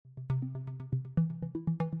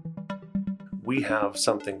we have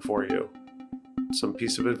something for you. Some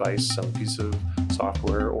piece of advice, some piece of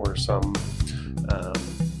software, or some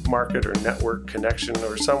market or network connection,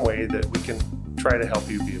 or some way that we can try to help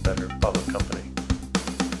you be a better public company.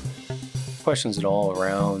 Questions at all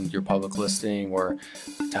around your public listing or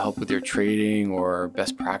to help with your trading or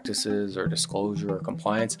best practices or disclosure or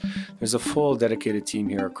compliance, there's a full dedicated team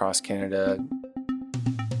here across Canada.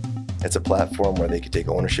 It's a platform where they can take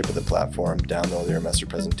ownership of the platform, download their investor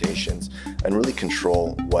presentations, and really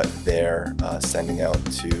control what they're sending out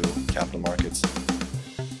to capital markets.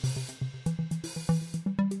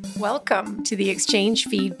 Welcome to the Exchange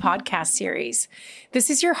Feed podcast series.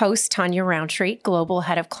 This is your host, Tanya Roundtree, Global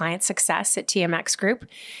Head of Client Success at TMX Group.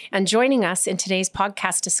 And joining us in today's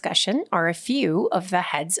podcast discussion are a few of the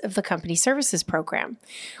heads of the Company Services Program.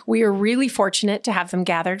 We are really fortunate to have them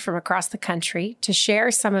gathered from across the country to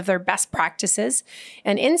share some of their best practices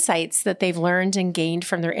and insights that they've learned and gained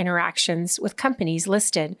from their interactions with companies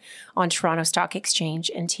listed on Toronto Stock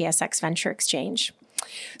Exchange and TSX Venture Exchange.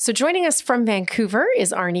 So joining us from Vancouver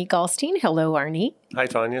is Arnie Goldstein. Hello, Arnie. Hi,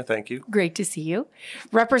 Tanya. Thank you. Great to see you.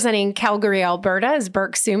 Representing Calgary, Alberta is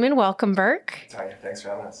Burke Suman. Welcome, Burke. Tanya, thanks for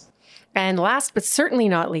having us. And last but certainly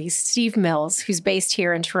not least, Steve Mills, who's based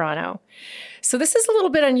here in Toronto. So this is a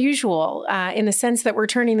little bit unusual in the sense that we're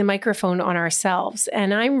turning the microphone on ourselves.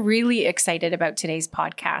 And I'm really excited about today's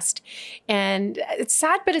podcast. And it's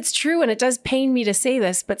sad, but it's true. And it does pain me to say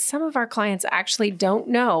this, but some of our clients actually don't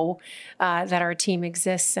know that our team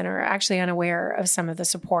exists and are actually unaware of some of the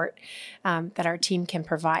support that our team can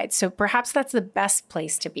provide. So perhaps that's the best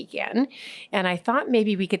place to begin. And I thought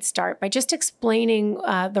maybe we could start by just explaining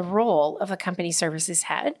the role of a company services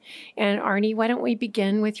head. And Arnie, why don't we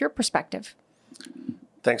begin with your perspective?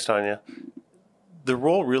 Thanks, Tanya. The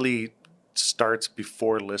role really starts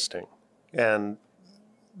before listing. And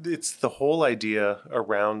it's the whole idea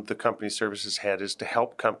around the company services head is to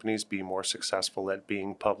help companies be more successful at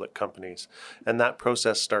being public companies. And that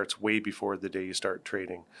process starts way before the day you start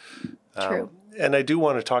trading. True. And I do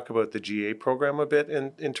want to talk about the GA program a bit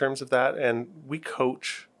in terms of that. And we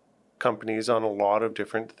coach companies on a lot of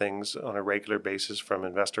different things on a regular basis, from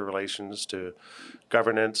investor relations to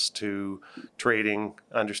governance to trading,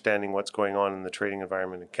 understanding what's going on in the trading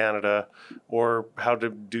environment in Canada, or how to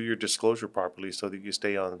do your disclosure properly so that you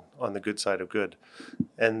stay on the good side of good.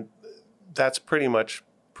 And that's pretty much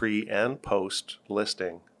pre and post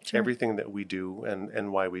listing. Sure. Everything that we do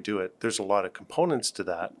and why we do it. There's a lot of components to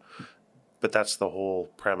that, but that's the whole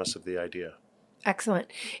premise of the idea. Excellent.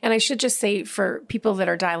 And I should just say, for people that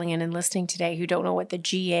are dialing in and listening today who don't know what the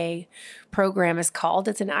GA program is called,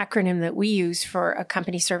 it's an acronym that we use for a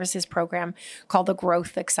company services program called the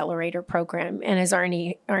Growth Accelerator Program. And as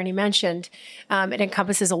Arnie mentioned, it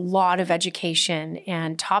encompasses a lot of education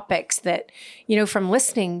and topics that, from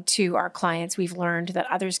listening to our clients, we've learned that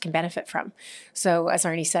others can benefit from. So as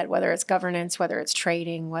Arnie said, whether it's governance, whether it's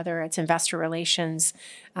trading, whether it's investor relations,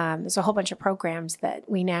 there's a whole bunch of programs that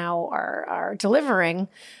we now are delivering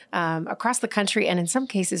across the country and in some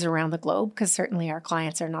cases around the globe, because certainly our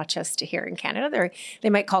clients are not just here in Canada.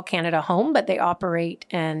 They might call Canada home, but they operate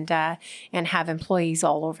and have employees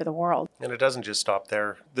all over the world. And it doesn't just stop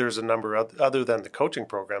there. There's a number other than the coaching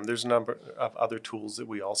program. There's a number of other tools that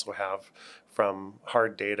we also have, from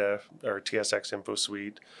hard data, our TSX Info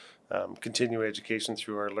Suite, continuing education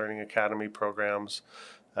through our Learning Academy programs,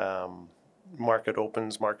 market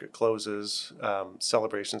opens, market closes,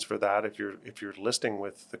 celebrations for that. If you're listing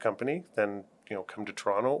with the company, then come to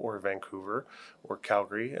Toronto or Vancouver or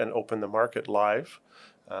Calgary and open the market live,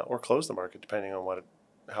 or close the market depending on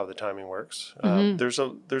how the timing works. Mm-hmm.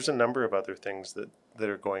 There's a number of other things that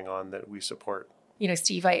are going on that we support.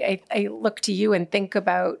 Steve, I look to you and think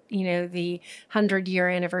about, the 100-year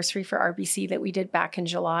anniversary for RBC that we did back in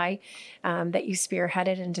July, that you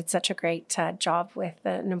spearheaded and did such a great job with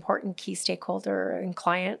an important key stakeholder and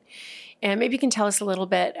client. And maybe you can tell us a little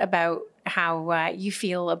bit about how you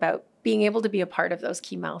feel about being able to be a part of those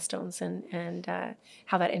key milestones and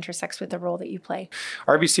how that intersects with the role that you play.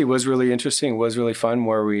 RBC was really interesting, was really fun,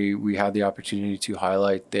 where we had the opportunity to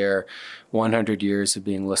highlight their 100 years of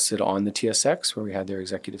being listed on the TSX, where we had their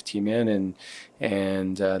executive team in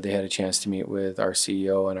and they had a chance to meet with our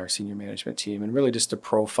CEO and our senior management team, and really just to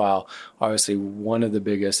profile, obviously, one of the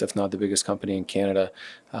biggest, if not the biggest company in Canada,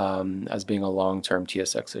 as being a long-term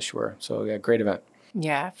TSX issuer. So yeah, great event.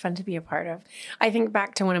 Yeah, fun to be a part of. I think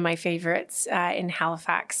back to one of my favorites in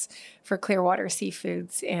Halifax for Clearwater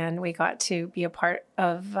Seafoods, and we got to be a part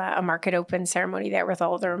of a market open ceremony there with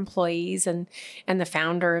all their employees and the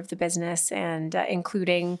founder of the business, and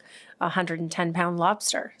including 110-pound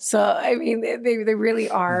lobster. So, I mean, they really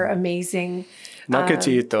are amazing. Not good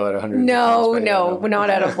to eat though at 100. No, not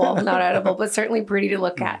edible, not edible, but certainly pretty to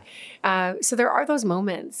look at. So there are those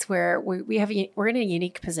moments where we're in a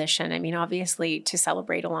unique position. I mean, obviously to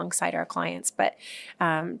celebrate alongside our clients, but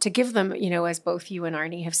to give them, as both you and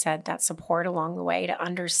Arnie have said, that support along the way to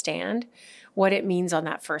understand what it means on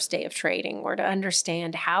that first day of trading, or to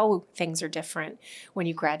understand how things are different when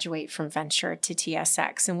you graduate from venture to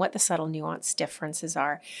TSX and what the subtle nuanced differences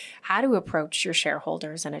are, how to approach your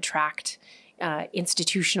shareholders and attract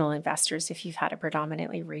institutional investors if you've had a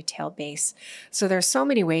predominantly retail base. So there's so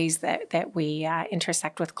many ways that we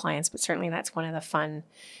intersect with clients, but certainly that's one of the fun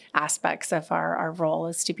aspects of our role,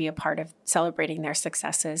 is to be a part of celebrating their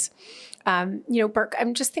successes. Burke,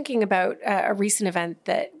 I'm just thinking about a recent event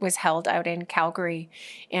that was held out in Calgary,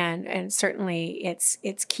 and certainly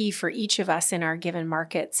it's key for each of us in our given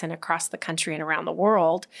markets and across the country and around the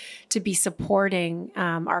world to be supporting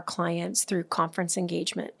our clients through conference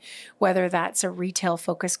engagement, whether that's a retail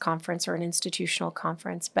focused conference or an institutional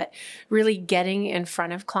conference, but really getting in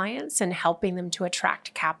front of clients and helping them to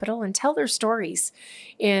attract capital and tell their stories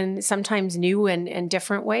in sometimes new and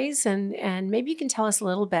different ways. And maybe you can tell us a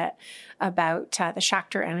little bit about the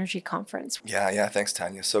Schachter Energy Conference. Yeah. Thanks,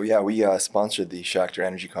 Tanya. So we sponsored the Schachter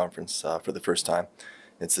Energy Conference for the first time.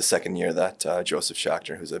 It's the second year that Joseph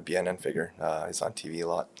Schachter, who's a BNN figure, is on TV a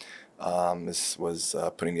lot, was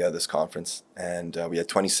putting together this conference. And we had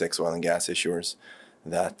 26 oil and gas issuers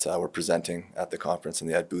that were presenting at the conference, and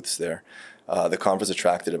they had booths there. The conference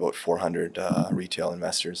attracted about 400 retail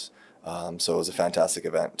investors. So it was a fantastic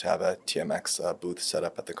event to have a TMX booth set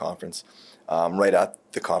up at the conference. Right at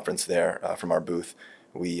the conference there, from our booth,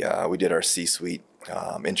 we did our C-suite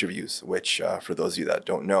interviews, which for those of you that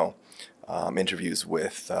don't know, interviews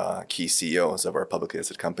with key CEOs of our publicly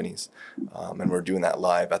listed companies. And we're doing that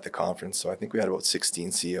live at the conference. So I think we had about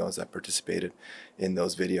 16 CEOs that participated in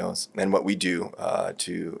those videos. And what we do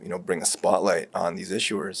to bring a spotlight on these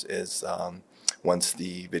issuers is once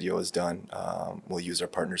the video is done, we'll use our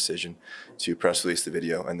partner Cision to press release the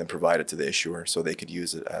video and then provide it to the issuer so they could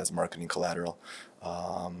use it as marketing collateral,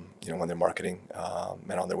 when they're marketing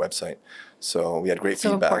and on their website. So we had great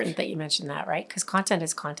feedback. So important that you mentioned that, right? Because content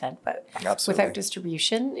is content, but Absolutely. Without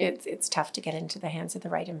distribution, it's tough to get into the hands of the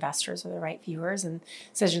right investors or the right viewers. And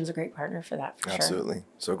Cision's a great partner for that, for sure. Absolutely.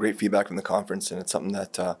 So great feedback from the conference, and it's something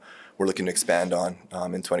that we're looking to expand on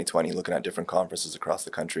in 2020, looking at different conferences across the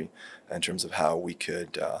country in terms of how we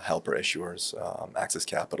could help our issuers access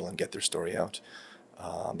capital and get their story out.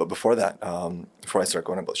 But before that, before I start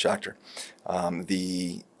going about Schachter,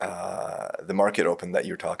 the market open that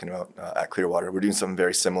you're talking about at Clearwater, we're doing something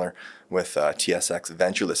very similar with TSX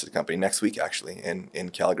venture listed company next week, actually, in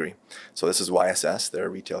Calgary. So this is YSS, their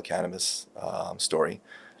retail cannabis story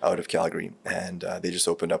out of Calgary, and they just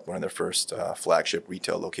opened up one of their first flagship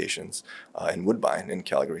retail locations in Woodbine in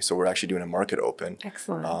Calgary. So we're actually doing a market open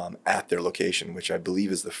at their location, which I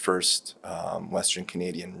believe is the first Western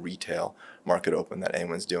Canadian retail market open that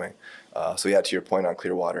anyone's doing. So to your point on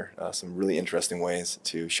Clearwater, some really interesting ways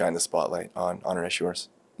to shine the spotlight on our issuers.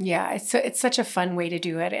 Yeah, it's such a fun way to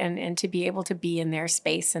do it, and to be able to be in their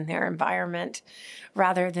space and their environment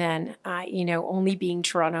rather than only being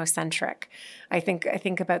Toronto centric. I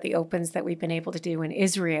think about the opens that we've been able to do in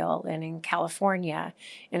Israel and in California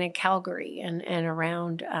and in Calgary and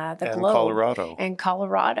around the globe.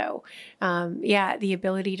 Colorado. The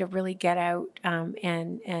ability to really get out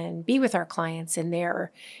and be with our clients in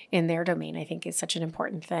their domain, I think, is such an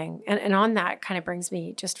important thing. And on that kind of brings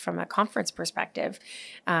me, just from a conference perspective,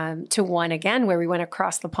 to one again where we went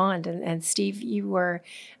across the pond. And Steve, you were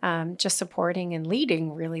just supporting and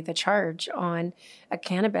leading really the charge on a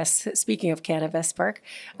cannabis, speaking of cannabis, Burke,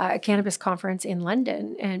 a cannabis conference in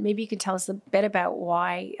London. And maybe you could tell us a bit about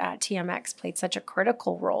why TMX played such a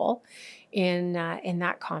critical role in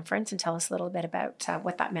that conference, and tell us a little bit about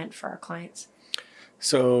what that meant for our clients.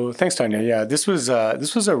 So thanks, Tanya. Yeah, this was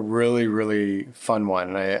a really, really fun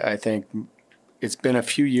one. And I think it's been a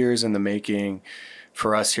few years in the making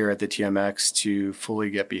for us here at the TMX to fully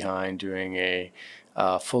get behind doing a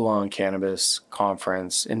full-on cannabis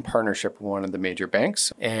conference in partnership with one of the major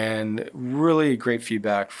banks, and really great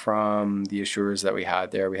feedback from the issuers that we had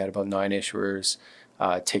there. We had about 9 issuers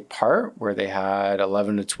take part, where they had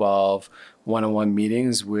 11 to 12 one-on-one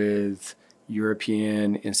meetings with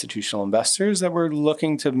European institutional investors that were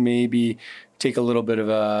looking to maybe take a little bit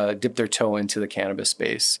of dip their toe into the cannabis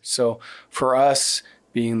space. So for us,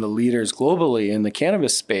 being the leaders globally in the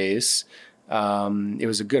cannabis space, it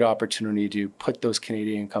was a good opportunity to put those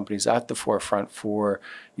Canadian companies at the forefront for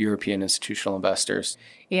European institutional investors.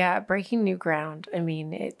 Yeah, breaking new ground. I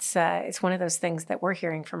mean, it's one of those things that we're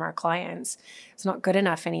hearing from our clients. It's not good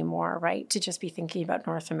enough anymore, right? To just be thinking about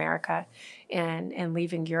North America and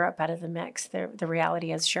leaving Europe out of the mix. The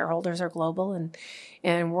reality is shareholders are global,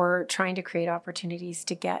 and we're trying to create opportunities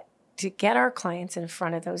to get our clients in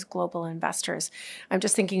front of those global investors. I'm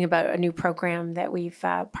just thinking about a new program that we've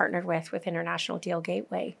partnered with International Deal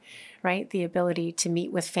Gateway, right? The ability to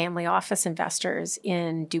meet with family office investors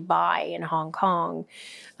in Dubai and Hong Kong,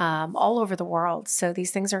 all over the world. So these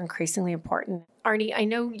things are increasingly important. Arnie, I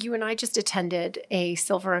know you and I just attended a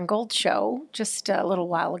silver and gold show just a little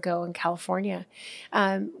while ago in California.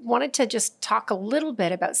 Wanted to just talk a little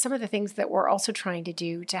bit about some of the things that we're also trying to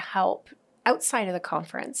do to help outside of the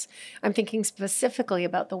conference. I'm thinking specifically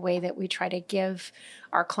about the way that we try to give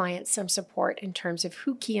our clients some support in terms of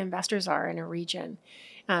who key investors are in a region.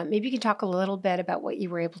 Maybe you can talk a little bit about what you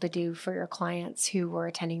were able to do for your clients who were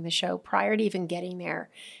attending the show prior to even getting there.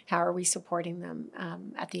 How are we supporting them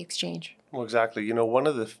at the exchange? Well, exactly. You know, one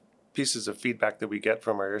of the pieces of feedback that we get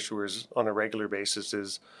from our issuers on a regular basis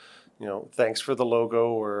is, you know, thanks for the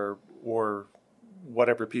logo or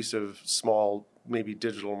whatever piece of small, maybe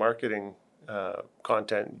digital marketing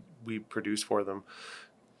content we produce for them,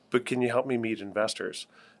 but can you help me meet investors?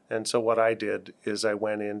 And so what I did is I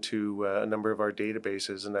went into a number of our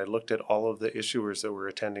databases and I looked at all of the issuers that were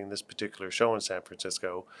attending this particular show in San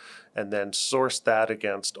Francisco, and then sourced that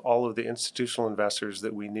against all of the institutional investors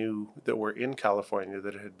that we knew that were in California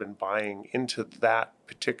that had been buying into that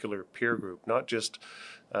particular peer group, not just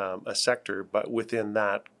a sector, but within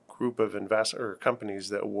that group of companies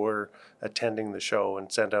that were attending the show,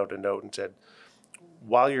 and sent out a note and said,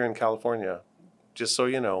 while you're in California, just so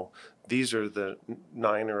you know, these are the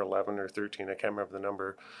 9 or 11 or 13, I can't remember the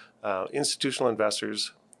number, institutional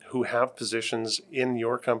investors who have positions in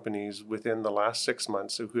your companies within the last 6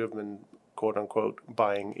 months who have been, quote unquote,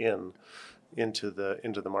 buying into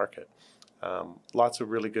the market. Lots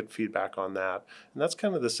of really good feedback on that. And that's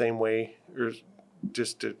kind of the same way, or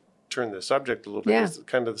just to turn the subject a little bit, it's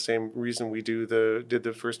kind of the same reason we did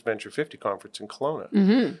the first Venture 50 conference in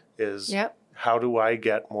Kelowna, is how do I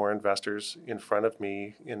get more investors in front of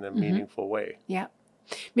me in a meaningful way? Yeah.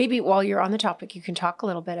 Maybe while you're on the topic, you can talk a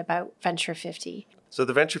little bit about Venture 50. So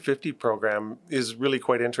the Venture 50 program is really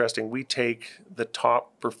quite interesting. We take the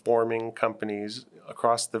top performing companies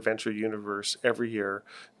across the venture universe every year,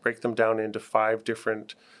 break them down into 5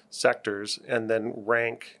 different sectors, and then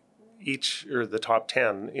rank each, or the top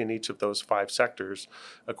 10 in each of those 5 sectors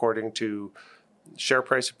according to share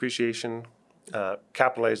price appreciation,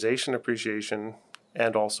 capitalization appreciation,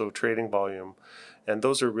 and also trading volume. And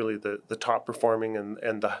those are really the top performing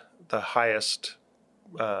and the highest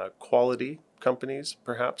quality companies,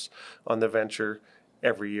 perhaps, on the venture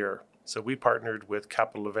every year. So we partnered with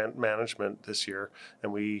Capital Event Management this year,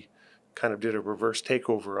 and we kind of did a reverse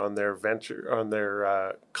takeover on their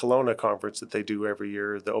Kelowna conference that they do every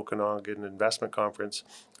year, the Okanagan Investment Conference,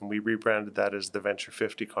 and we rebranded that as the Venture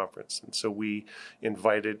 50 Conference. And so we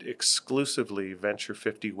invited exclusively Venture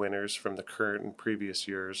 50 winners from the current and previous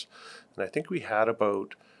years, and I think we had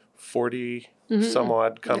about 40 some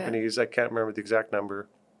odd companies, I can't remember the exact number,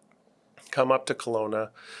 come up to Kelowna,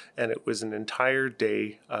 and it was an entire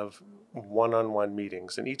day of one-on-one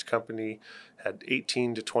meetings, and each company had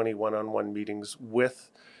 18 to 20 one-on-one meetings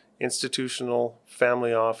with institutional,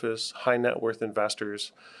 family office, high net worth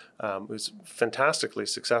investors. It was fantastically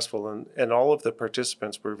successful, and all of the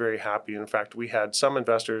participants were very happy. In fact, we had some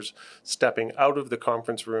investors stepping out of the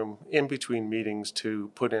conference room in between meetings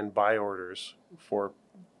to put in buy orders for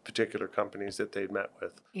particular companies that they'd met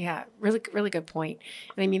with. Yeah, really, really good point.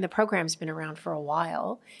 And I mean, the program's been around for a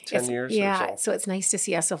while. 10 years or so. So it's nice to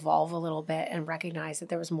see us evolve a little bit and recognize that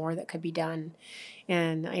there was more that could be done.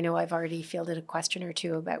 And I know I've already fielded a question or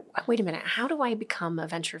two about, wait a minute, how do I become a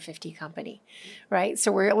Venture 50 company, right?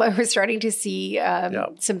 So we're starting to see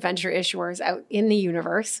some venture issuers out in the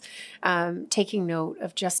universe taking note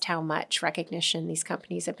of just how much recognition these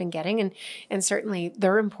companies have been getting. And certainly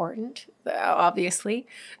they're important, obviously,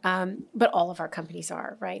 but all of our companies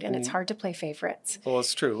are, right? And it's hard to play favorites. Well,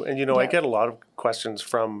 it's true. And, I get a lot of questions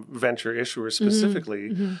from venture issuers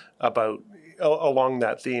specifically about, along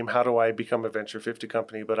that theme, how do I become a Venture 50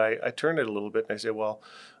 company? But I turn it a little bit and I say, well,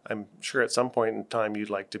 I'm sure at some point in time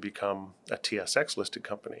you'd like to become a TSX listed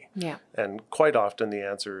company. Yeah. And quite often the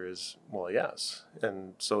answer is, well, yes.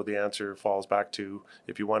 And so the answer falls back to,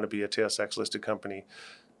 if you want to be a TSX listed company,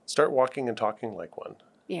 start walking and talking like one.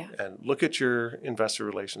 Yeah. And look at your investor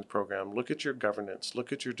relations program, look at your governance,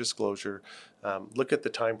 look at your disclosure, look at the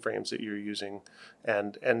timeframes that you're using,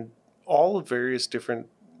 and all the various different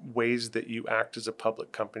ways that you act as a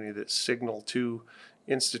public company that signal to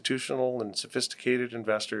institutional and sophisticated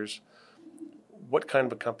investors, what kind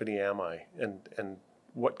of a company am I, and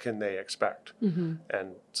what can they expect? Mm-hmm.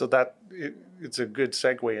 And so it's a good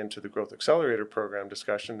segue into the Growth Accelerator program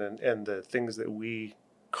discussion and the things that we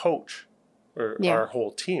coach, or our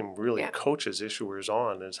whole team really coaches issuers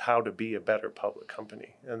on, is how to be a better public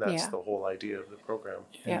company. And that's the whole idea of the program.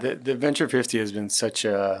 Yeah. The Venture 50 has been such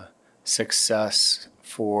a success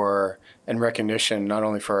and recognition, not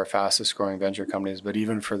only for our fastest growing venture companies, but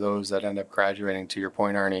even for those that end up graduating, to your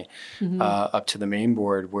point, Arnie, up to the main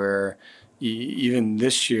board, where even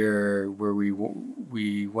this year, where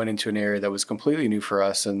we went into an area that was completely new for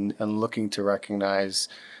us, and looking to recognize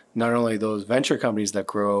not only those venture companies that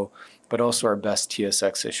grow, but also our best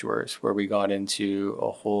TSX issuers, where we got into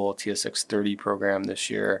a whole TSX 30 program this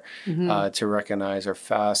year to recognize our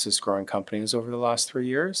fastest growing companies over the last 3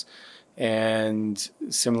 years. And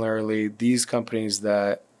similarly, these companies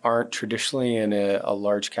that aren't traditionally in a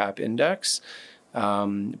large cap index,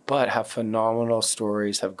 but have phenomenal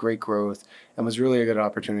stories, have great growth, and was really a good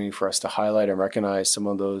opportunity for us to highlight and recognize some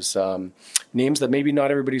of those names that maybe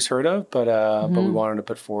not everybody's heard of, but we wanted to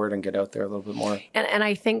put forward and get out there a little bit more. And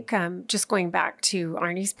I think just going back to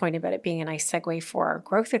Arnie's point about it being a nice segue for our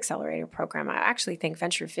Growth Accelerator program, I actually think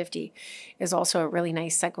Venture 50 is also a really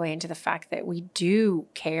nice segue into the fact that we do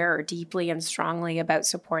care deeply and strongly about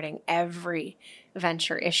supporting every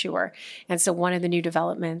venture issuer. And so one of the new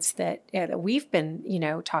developments that we've been,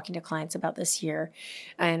 talking to clients about this year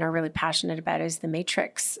and are really passionate about is the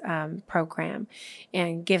Matrix program,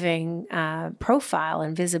 and giving profile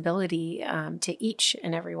and visibility to each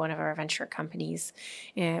and every one of our venture companies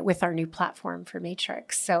with our new platform for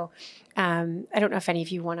Matrix. So I don't know if any of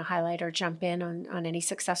you want to highlight or jump in on any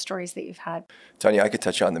success stories that you've had. Tanya, I could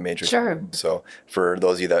touch on the Matrix. Sure. So for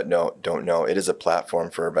those of you that don't know, it is a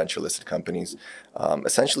platform for venture listed companies,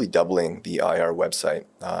 essentially doubling the IR website,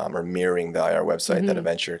 or mirroring the IR website that a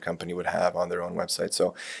venture company would have on their own website.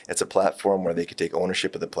 So it's a platform where they could take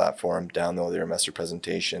ownership of the platform, download their investor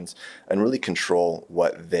presentations, and really control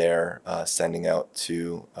what they're sending out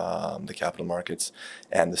to the capital markets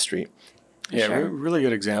and the street. Yeah, Sure. really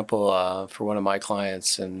good example for one of my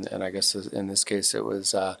clients, and I guess in this case it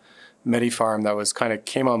was MediPharm that was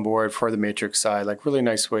came on board for the Matrix side. Like, really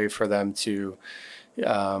nice way for them to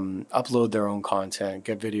upload their own content,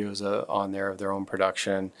 get videos on there of their own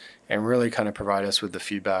production, and really provide us with the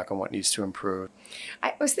feedback on what needs to improve.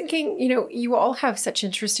 I was thinking, you all have such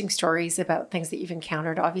interesting stories about things that you've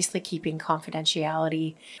encountered, obviously keeping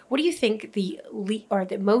confidentiality. What do you think the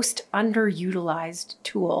most underutilized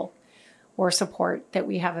tool or support that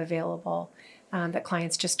we have available that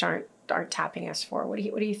clients just aren't tapping us for? What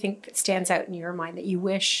do you think that stands out in your mind that you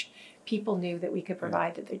wish people knew that we could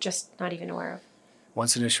provide that they're just not even aware of?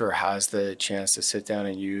 Once an issuer has the chance to sit down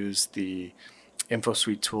and use the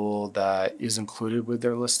InfoSuite tool that is included with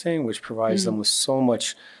their listing, which provides them with so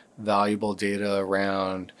much valuable data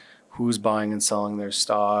around who's buying and selling their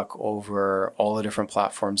stock over all the different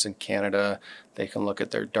platforms in Canada. They can look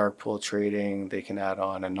at their dark pool trading. They can add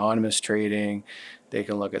on anonymous trading. They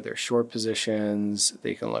can look at their short positions.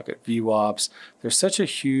 They can look at VWAPs. There's such a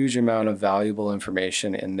huge amount of valuable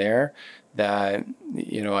information in there that,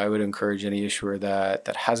 I would encourage any issuer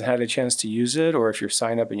that hasn't had a chance to use it, or if you're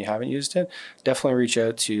signed up and you haven't used it, definitely reach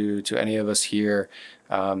out to any of us here.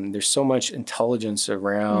 There's so much intelligence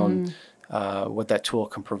around what that tool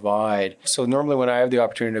can provide. So normally when I have the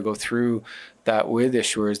opportunity to go through that with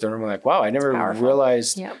issuers, they're normally like, wow, I never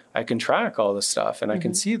realized I can track all this stuff and I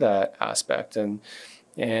can see that aspect. And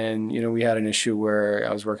we had an issue where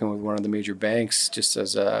I was working with one of the major banks, just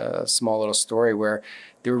as a small little story, where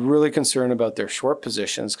they were really concerned about their short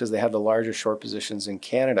positions because they had the largest short positions in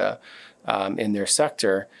Canada in their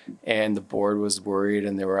sector, and the board was worried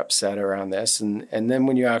and they were upset around this. And then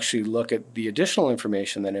when you actually look at the additional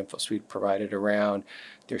information that InfoSuite provided around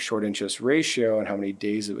their short interest ratio and how many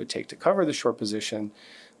days it would take to cover the short position,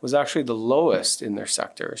 was actually the lowest in their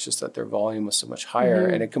sector. It's just that their volume was so much higher,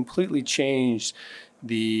 and it completely changed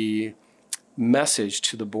the message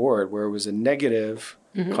to the board, where it was a negative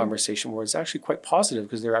conversation, where it's actually quite positive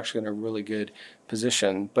because they're actually in a really good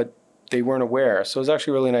position, but they weren't aware. So it was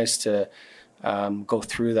actually really nice to go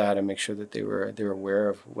through that and make sure that they're aware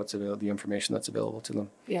of what's available, the information that's available to them.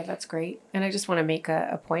 Yeah, that's great. And I just want to make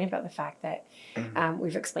a point about the fact that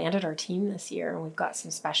we've expanded our team this year, and we've got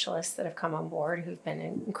some specialists that have come on board who've been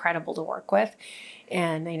incredible to work with.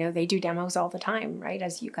 And I know they do demos all the time, right,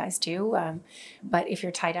 as you guys do. But if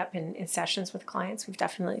you're tied up in sessions with clients, we've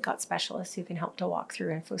definitely got specialists who can help to walk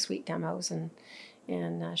through InfoSuite demos and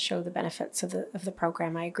show the benefits of the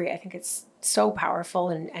program. I agree. I think it's so powerful,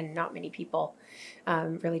 and not many people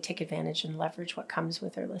really take advantage and leverage what comes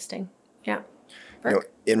with their listing. Yeah.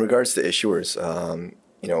 In regards to issuers,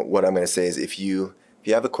 what I'm going to say is if you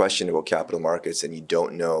have a question about capital markets and you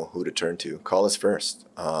don't know who to turn to, call us first.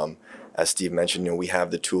 As Steve mentioned, we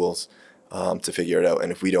have the tools to figure it out,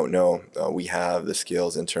 and if we don't know, we have the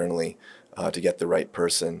skills internally to get the right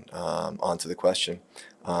person onto the question.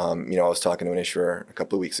 I was talking to an issuer a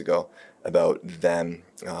couple of weeks ago about them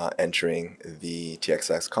entering the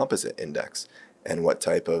TSX Composite Index and what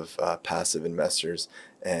type of passive investors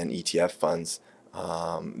and ETF funds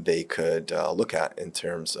they could look at in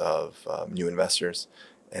terms of new investors.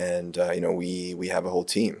 And, we have a whole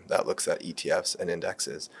team that looks at ETFs and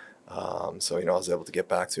indexes. So I was able to get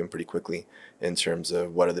back to him pretty quickly in terms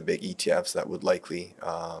of what are the big ETFs that would likely,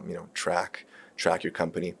 track your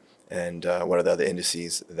company, and what are the other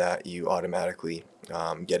indices that you automatically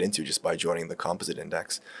get into just by joining the composite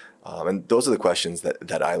index. And those are the questions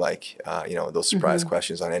that I like, those surprise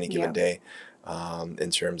questions on any given day in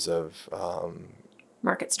terms of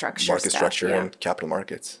market structure and capital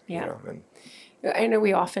markets. Yeah. I know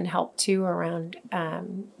we often help too around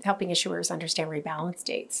helping issuers understand rebalance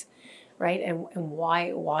dates, right? And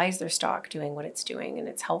why is their stock doing what it's doing? And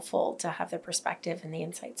it's helpful to have the perspective and the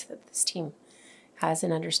insights that this team has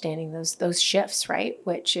in understanding those shifts, right?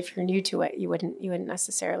 Which if you're new to it, you wouldn't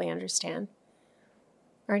necessarily understand.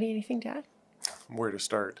 Artie, anything to add? Where to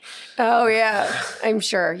start? Oh yeah, I'm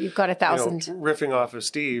sure you've got 1,000. Riffing off of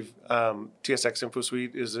Steve, TSX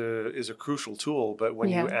InfoSuite is a crucial tool, but when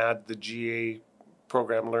you add the GA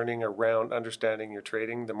program learning around understanding your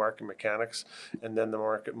trading, the market mechanics, and then the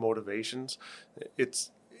market motivations,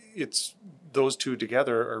 it's those two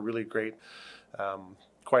together are really great.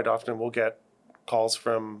 Quite often we'll get calls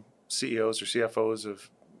from CEOs or CFOs of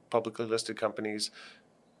publicly listed companies.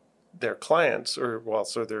 Their clients,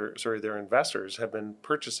 their investors have been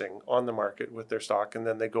purchasing on the market with their stock, and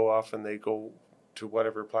then they go off and they go to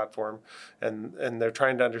whatever platform, and they're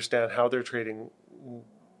trying to understand how their trading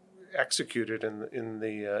executed in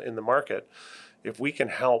the market. If we can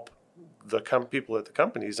help the people at the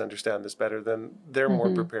companies understand this better, then they're more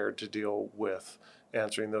prepared to deal with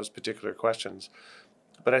answering those particular questions.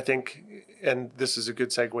 But I think, and this is a good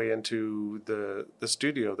segue into the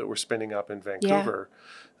studio that we're spinning up in Vancouver.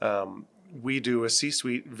 We do a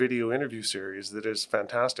C-suite video interview series that is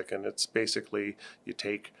fantastic, and it's basically you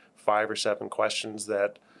take 5 or 7 questions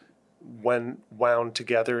that, when wound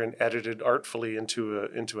together and edited artfully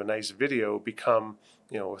into a nice video, become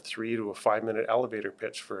a 3 to 5 minute elevator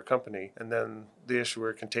pitch for a company, and then the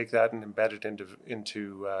issuer can take that and embed it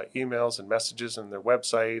into emails and messages on their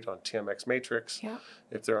website, on TMX Matrix,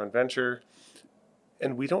 if they're on Venture.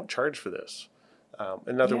 And we don't charge for this.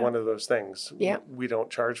 Another one of those things we don't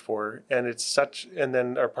charge for, and and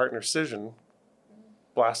then our partner Cision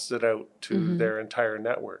blasts it out to their entire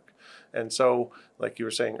network. And so, like you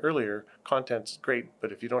were saying earlier, content's great,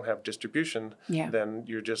 but if you don't have distribution, then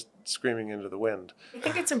you're just screaming into the wind. I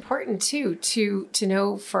think it's important too to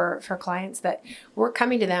know for clients that we're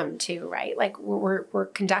coming to them too, right? Like we're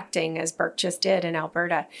conducting, as Burke just did in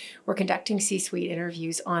Alberta, we're conducting C-suite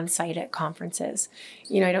interviews on site at conferences.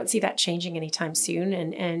 I don't see that changing anytime soon.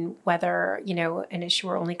 And whether an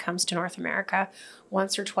issuer only comes to North America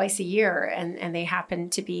once or twice a year, and they happen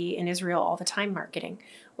to be in Israel all the time marketing.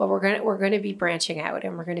 Well, we're going to be branching out,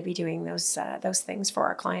 and we're going to be doing those things for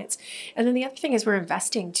our clients. And then the other thing is we're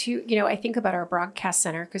investing too. I think about our broadcast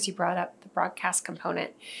center, because you brought up the broadcast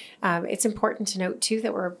component. It's important to note too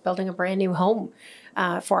that we're building a brand new home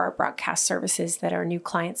for our broadcast services, that our new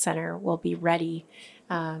client center will be ready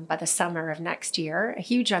by the summer of next year. A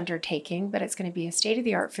huge undertaking, but it's going to be a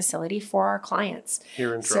state-of-the-art facility for our clients.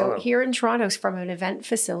 Here in Toronto. So here in Toronto, from an event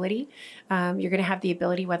facility, you're going to have the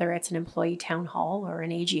ability, whether it's an employee town hall or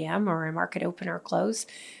an AGM or a market open or close,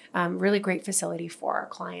 really great facility for our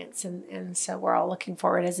clients. And so we're all looking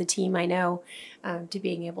forward as a team, I know, to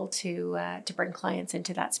being able to bring clients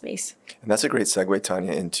into that space. And that's a great segue,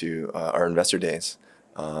 Tanya, into our investor days.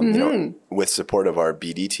 with support of our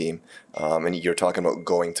BD team. And you're talking about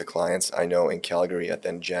going to clients. I know in Calgary at the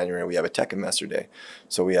end of January, we have a Tech Investor Day.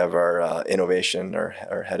 So we have our innovation,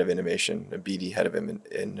 our head of innovation, the BD head of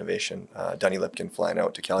innovation, Dunny Lipkin, flying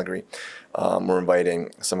out to Calgary. We're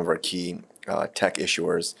inviting some of our key tech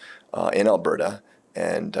issuers in Alberta.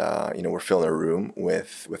 And, we're filling a room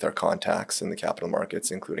with our contacts in the capital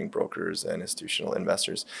markets, including brokers and institutional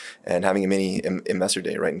investors, and having a mini investor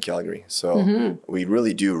day right in Calgary. So we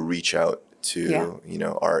really do reach out to,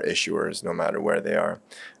 our issuers, no matter where they are.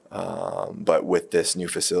 But with this new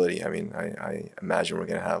facility, I imagine we're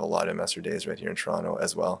going to have a lot of investor days right here in Toronto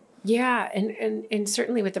as well. Yeah, and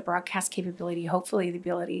certainly with the broadcast capability, hopefully the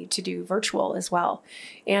ability to do virtual as well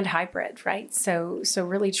and hybrid, right? So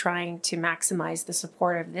really trying to maximize the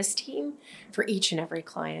support of this team for each and every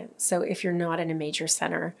client. So if you're not in a major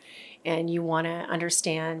center and you want to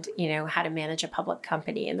understand, how to manage a public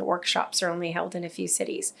company, and the workshops are only held in a few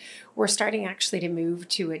cities, we're starting actually to move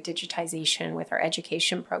to a digitization with our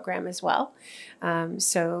education program as well.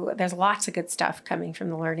 So there's lots of good stuff coming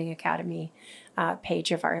from the Learning Academy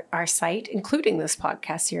page of our site, including this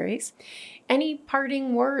podcast series. Any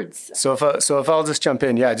parting words? So if I'll just jump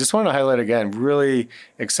in, I just want to highlight again, really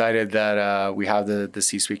excited that we have the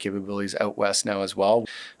C-suite capabilities out west now as well.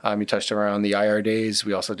 You touched around the IR days.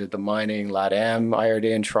 We also did the mining LATAM IR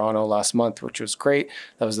day in Toronto last month, which was great.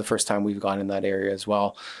 That was the first time we've gone in that area as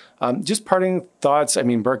well. Just parting thoughts.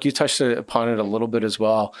 Burke, you touched upon it a little bit as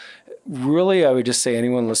well. Really, I would just say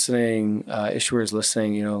anyone listening, issuers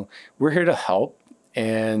listening, we're here to help.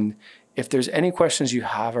 And if there's any questions you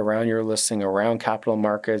have around your listing, around capital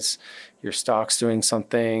markets, your stock's doing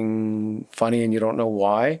something funny and you don't know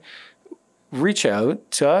why, reach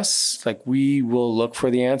out to us. Like, we will look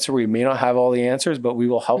for the answer. We may not have all the answers, but we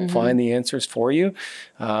will help find the answers for you.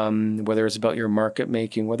 Whether it's about your market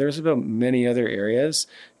making, whether it's about many other areas,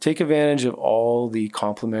 take advantage of all the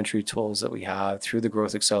complementary tools that we have through the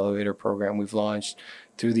Growth Accelerator program we've launched,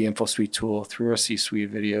 through the InfoSuite tool, through our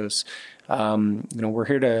C-suite videos. We're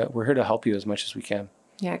here to help you as much as we can.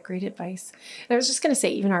 Yeah, great advice. And I was just going to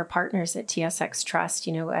say, even our partners at TSX Trust,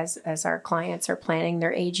 as our clients are planning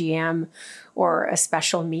their AGM or a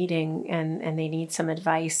special meeting and they need some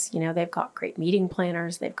advice, they've got great meeting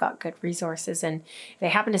planners, they've got good resources, and they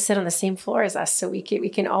happen to sit on the same floor as us. So we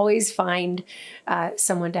can always find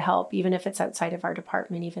someone to help, even if it's outside of our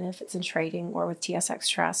department, even if it's in trading or with TSX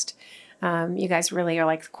Trust. You guys really are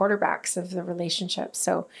like the quarterbacks of the relationship.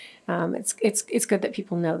 So it's good that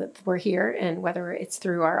people know that we're here, and whether it's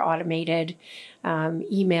through our automated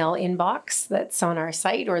email inbox that's on our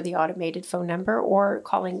site, or the automated phone number, or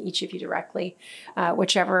calling each of you directly,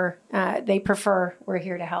 whichever they prefer, we're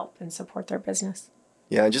here to help and support their business.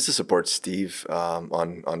 Yeah, and just to support Steve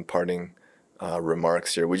on parting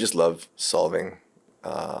remarks here, we just love solving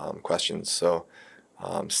questions. So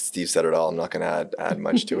Steve said it all. I'm not going to add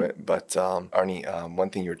much to it. But Arnie, one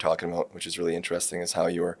thing you were talking about, which is really interesting, is how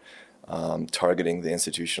you were targeting the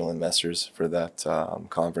institutional investors for that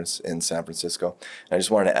conference in San Francisco. And I just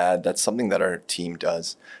wanted to add, that's something that our team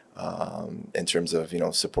does in terms of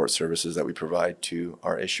support services that we provide to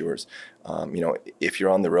our issuers. If you're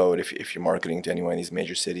on the road, if you're marketing to any one of these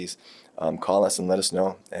major cities, call us and let us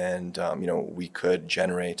know. And we could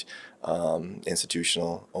generate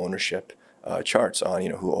institutional ownership charts on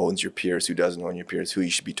who owns your peers, who doesn't own your peers, who you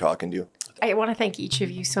should be talking to. I want to thank each of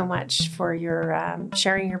you so much for your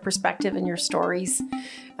sharing your perspective and your stories.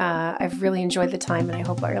 I've really enjoyed the time, and I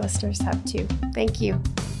hope our listeners have too. Thank you.